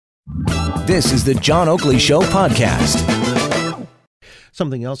This is the John Oakley Show podcast.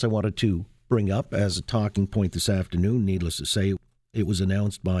 Something else I wanted to bring up as a talking point this afternoon, needless to say, it was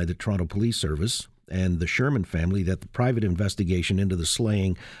announced by the Toronto Police Service and the Sherman family that the private investigation into the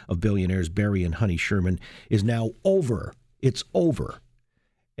slaying of billionaires Barry and Honey Sherman is now over. It's over.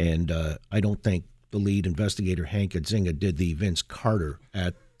 And I don't think the lead investigator, Hank Edzinga, did the Vince Carter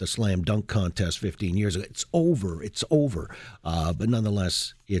at the slam dunk contest 15 years ago. It's over. It's over. But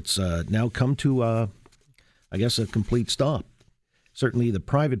nonetheless, it's now come to, I guess, a complete stop. Certainly the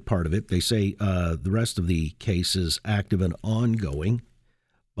private part of it, they say the rest of the case is active and ongoing.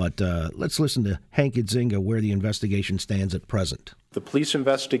 But let's listen to Hank Edzinga where the investigation stands at present. The police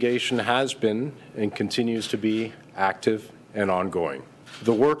investigation has been and continues to be active and ongoing.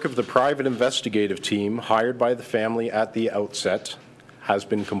 The work of the private investigative team hired by the family at the outset has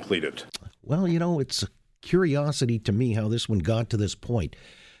been completed. Well, you know, it's a curiosity to me how this one got to this point.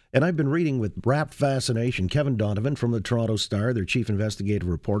 And I've been reading with rapt fascination. Kevin Donovan from the Toronto Star, their chief investigative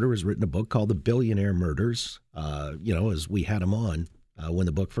reporter, has written a book called The Billionaire Murders, as we had him on when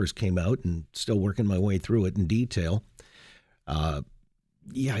the book first came out, and still working my way through it in detail.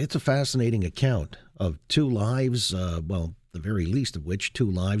 It's a fascinating account of two lives, the very least of which two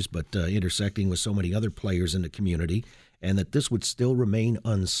lives, but intersecting with so many other players in the community, and that this would still remain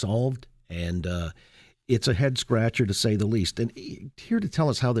unsolved. And it's a head-scratcher, to say the least. And here to tell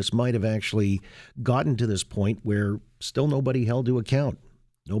us how this might have actually gotten to this point where still nobody held to account,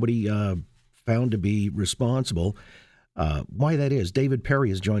 nobody found to be responsible. Why that is, David Perry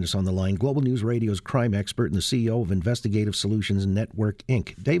has joined us on the line, Global News Radio's crime expert and the CEO of Investigative Solutions Network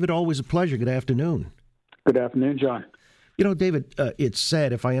Inc. David, always a pleasure. Good afternoon. Good afternoon, John. You know, David, it's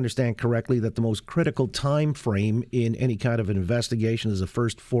said, if I understand correctly, that the most critical time frame in any kind of an investigation is the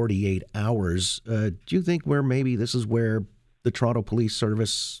first 48 hours. Do you think maybe this is where the Toronto Police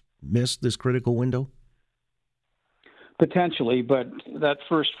Service missed this critical window? Potentially, but that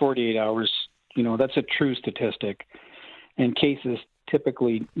first 48 hours, that's a true statistic. And cases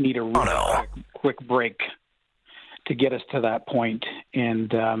typically need a really quick break to get us to that point.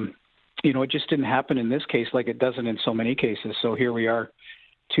 And, it just didn't happen in this case like it doesn't in so many cases. So here we are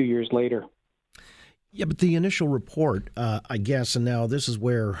 2 years later. Yeah, but the initial report, I guess, and now this is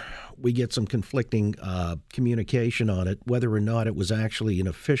where we get some conflicting communication on it, whether or not it was actually an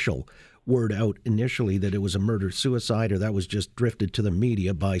official word out initially that it was a murder-suicide, or that was just drifted to the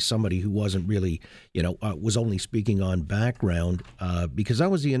media by somebody who wasn't really, was only speaking on background, because that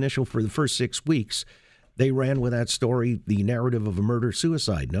was the initial for the first 6 weeks. They ran with that story, the narrative of a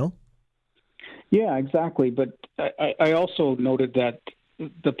murder-suicide, no? Yeah, exactly. But I also noted that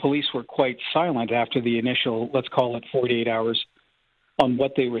the police were quite silent after the initial, let's call it 48 hours, on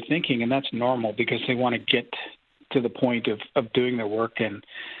what they were thinking. And that's normal because they want to get to the point of doing their work and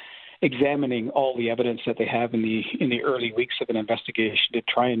examining all the evidence that they have in the early weeks of an investigation to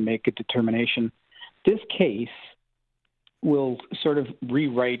try and make a determination. This case will sort of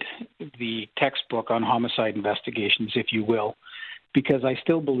rewrite the textbook on homicide investigations, if you will, because I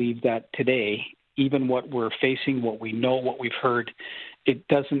still believe that today, even what we're facing, what we know, what we've heard, it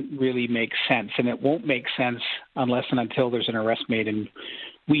doesn't really make sense. And it won't make sense unless and until there's an arrest made and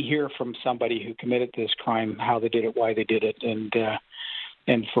we hear from somebody who committed this crime, how they did it, why they did it,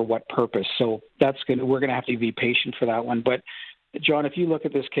 and for what purpose. So we're going to have to be patient for that one. But John, if you look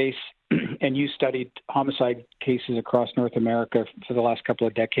at this case and you studied homicide cases across North America for the last couple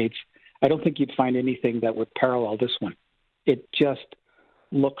of decades, I don't think you'd find anything that would parallel this one. It just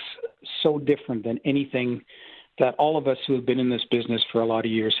looks so different than anything that all of us who have been in this business for a lot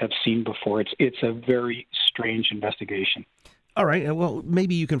of years have seen before. It's a very strange investigation. All right. Well,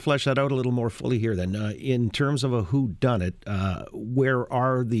 maybe you can flesh that out a little more fully here then. In terms of a whodunit, where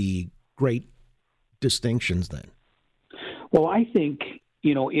are the great distinctions then? Well, I think,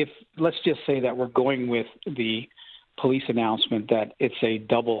 if let's just say that we're going with the police announcement that it's a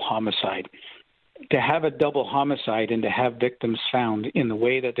double homicide. To have a double homicide and to have victims found in the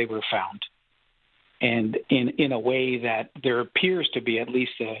way that they were found, and in a way that there appears to be at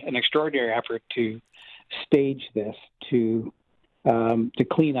least an extraordinary effort to stage this, to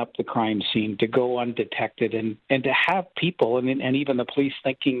clean up the crime scene, to go undetected, and to have people and even the police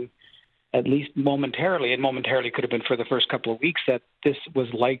thinking, at least momentarily, and momentarily could have been for the first couple of weeks, that this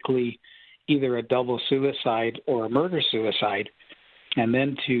was likely either a double suicide or a murder-suicide, and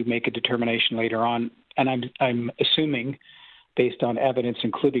then to make a determination later on. And I'm assuming, based on evidence,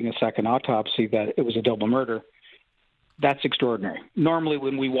 including a second autopsy, that it was a double murder. That's extraordinary. Normally,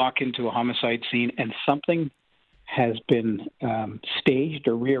 when we walk into a homicide scene and something has been staged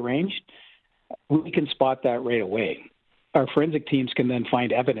or rearranged, we can spot that right away. our forensic teams can then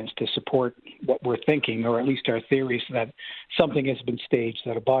find evidence to support what we're thinking, or at least our theories that something has been staged,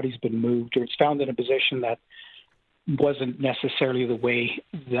 that a body's been moved, or it's found in a position that wasn't necessarily the way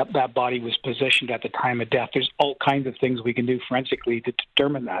that body was positioned at the time of death. There's all kinds of things we can do forensically to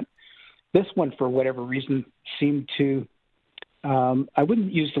determine that. This one, for whatever reason, seemed to, I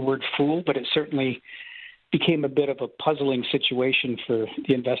wouldn't use the word fool, but it certainly became a bit of a puzzling situation for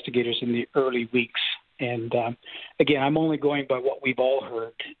the investigators in the early weeks. And again, I'm only going by what we've all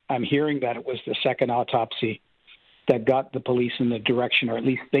heard. I'm hearing that it was the second autopsy that got the police in the direction, or at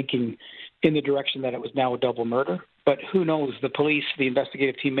least thinking in the direction, that it was now a double murder. But who knows? The police, the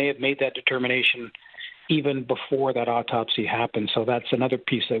investigative team, may have made that determination even before that autopsy happened. So that's another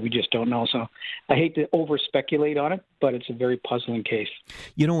piece that we just don't know. So I hate to over-speculate on it, but it's a very puzzling case.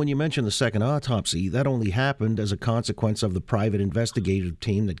 You know, when you mentioned the second autopsy, that only happened as a consequence of the private investigative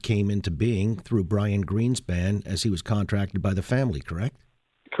team that came into being through Brian Greenspan as he was contracted by the family, correct?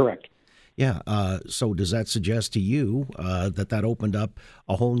 Correct. Yeah. So does that suggest to you that opened up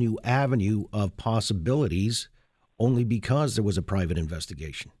a whole new avenue of possibilities only because there was a private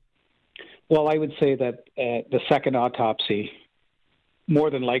investigation? Well, I would say that the second autopsy more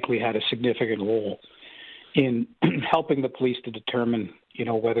than likely had a significant role in helping the police to determine,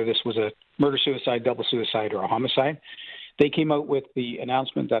 whether this was a murder-suicide, double-suicide, or a homicide. They came out with the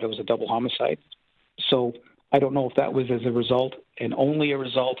announcement that it was a double homicide. So I don't know if that was as a result and only a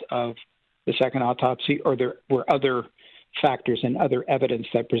result of the second autopsy, or there were other factors and other evidence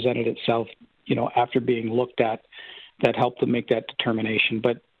that presented itself, after being looked at, that helped them make that determination.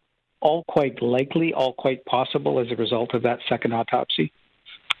 But all quite likely, all quite possible as a result of that second autopsy.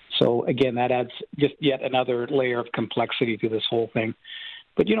 So again, that adds just yet another layer of complexity to this whole thing.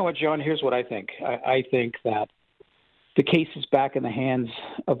 But you know what, John, here's what I think. I think that the case is back in the hands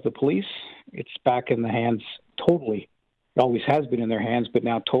of the police. It's back in the hands totally. It always has been in their hands, but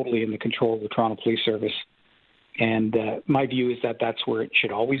now totally in the control of the Toronto Police Service. And my view is that that's where it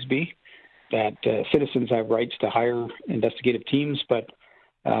should always be, that citizens have rights to hire investigative teams, but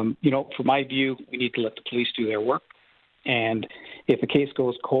from my view, we need to let the police do their work. And if a case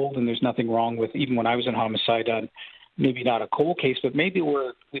goes cold and there's nothing wrong with, even when I was in homicide, maybe not a cold case, but maybe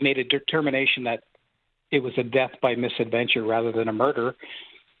we made a determination that it was a death by misadventure rather than a murder,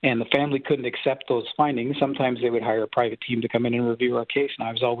 and the family couldn't accept those findings, sometimes they would hire a private team to come in and review our case. And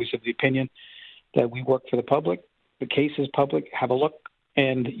I was always of the opinion that we work for the public. The case is public. Have a look,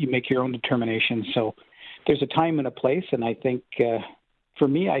 and you make your own determination. So there's a time and a place, and I think for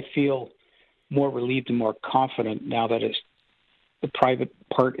me, I feel more relieved and more confident now that the private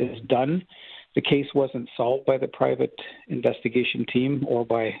part is done. The case wasn't solved by the private investigation team or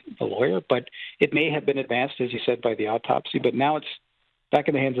by the lawyer, but it may have been advanced, as you said, by the autopsy. But now it's back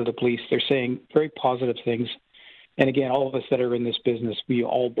in the hands of the police. They're saying very positive things. And again, all of us that are in this business, we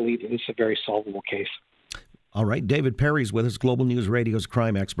all believe that this is a very solvable case. All right. David Perry's with us, Global News Radio's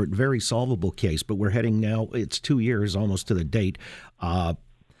crime expert. Very solvable case, but we're heading now, it's 2 years almost to the date,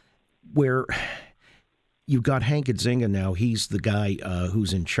 where you've got Hank Edzinga now. He's the guy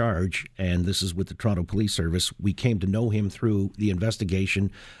who's in charge, and this is with the Toronto Police Service. We came to know him through the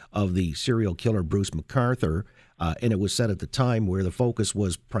investigation of the serial killer Bruce McArthur, and it was said at the time where the focus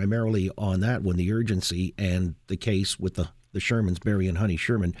was primarily on that one, the urgency, and the case with the Shermans, Barry and Honey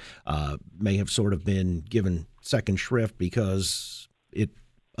Sherman, may have sort of been given second shrift because it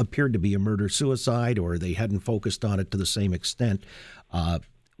appeared to be a murder-suicide, or they hadn't focused on it to the same extent.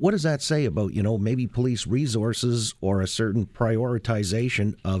 What does that say about, maybe police resources or a certain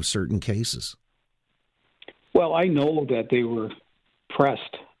prioritization of certain cases? Well, I know that they were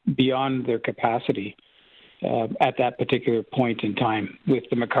pressed beyond their capacity at that particular point in time with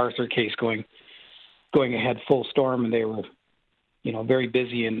the McArthur case going ahead full storm, and they were, very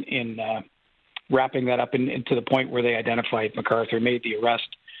busy in wrapping that up and to the point where they identified McArthur, made the arrest.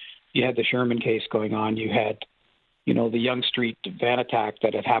 You had the Sherman case going on. You had, the Yonge Street van attack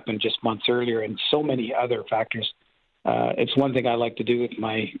that had happened just months earlier, and so many other factors. It's one thing I like to do with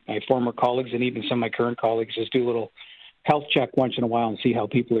my former colleagues and even some of my current colleagues is do a little health check once in a while and see how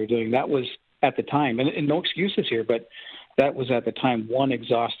people are doing. That was at the time, and no excuses here, but that was at the time one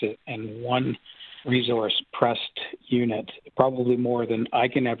exhausted and one resource-pressed unit, probably more than I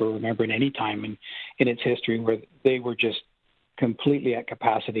can ever remember in any time in its history, where they were just completely at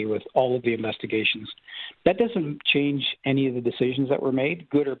capacity with all of the investigations. That doesn't change any of the decisions that were made,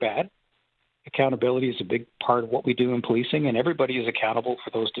 good or bad. Accountability is a big part of what we do in policing, and everybody is accountable for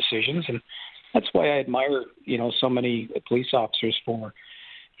those decisions. And that's why I admire, so many police officers for,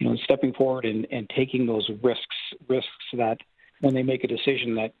 stepping forward and taking those risks that when they make a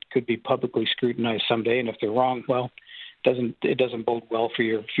decision that could be publicly scrutinized someday, and if they're wrong, well, doesn't bode well for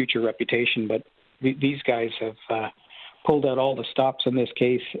your future reputation. But these guys have pulled out all the stops in this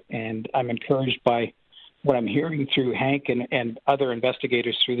case, and I'm encouraged by what I'm hearing through Hank and other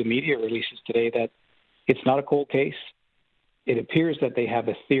investigators through the media releases today, that it's not a cold case. It appears that they have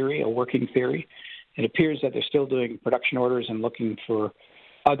a theory, a working theory. It appears that they're still doing production orders and looking for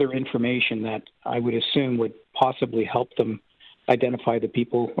other information that I would assume would possibly help them identify the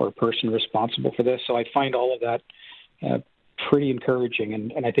people or person responsible for this. So I find all of that pretty encouraging,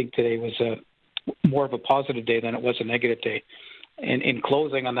 and I think today was more of a positive day than it was a negative day. And in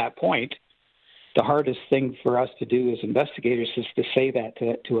closing on that point, the hardest thing for us to do as investigators is to say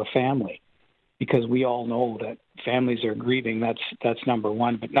that to a family, because we all know that families are grieving. That's number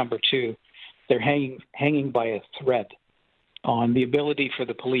one. But number two, they're hanging by a thread on the ability for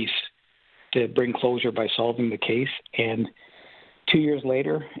the police to bring closure by solving the case. And 2 years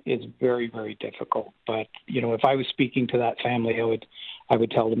later, it's very, very difficult. But, if I was speaking to that family, I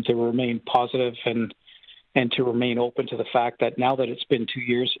would tell them to remain positive and to remain open to the fact that now that it's been 2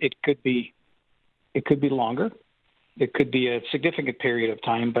 years, it could be longer. It could be a significant period of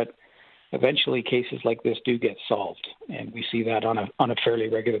time, but eventually cases like this do get solved. And we see that on a fairly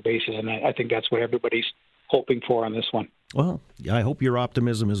regular basis. And I think that's what everybody's hoping for on this one. Well, I hope your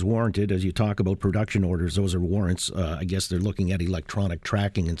optimism is warranted as you talk about production orders. Those are warrants. I guess they're looking at electronic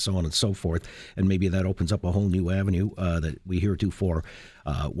tracking and so on and so forth. And maybe that opens up a whole new avenue that we heretofore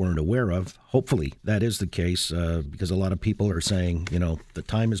weren't aware of. Hopefully that is the case because a lot of people are saying, the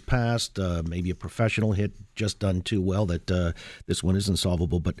time has passed. Maybe a professional hit just done too well that this one isn't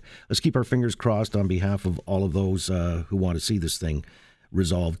solvable. But let's keep our fingers crossed on behalf of all of those who want to see this thing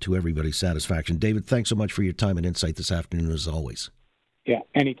resolved to everybody's satisfaction. David, thanks so much for your time and insight this afternoon, as always. Yeah,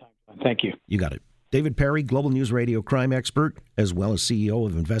 anytime. Thank you. You got it. David Perry, Global News Radio crime expert, as well as CEO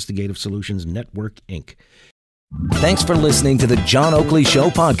of Investigative Solutions Network Inc. Thanks for listening to the John Oakley Show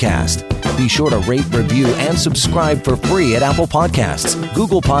podcast. Be sure to rate, review, and subscribe for free at Apple Podcasts,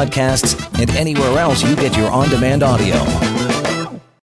 Google Podcasts, and anywhere else you get your on-demand audio.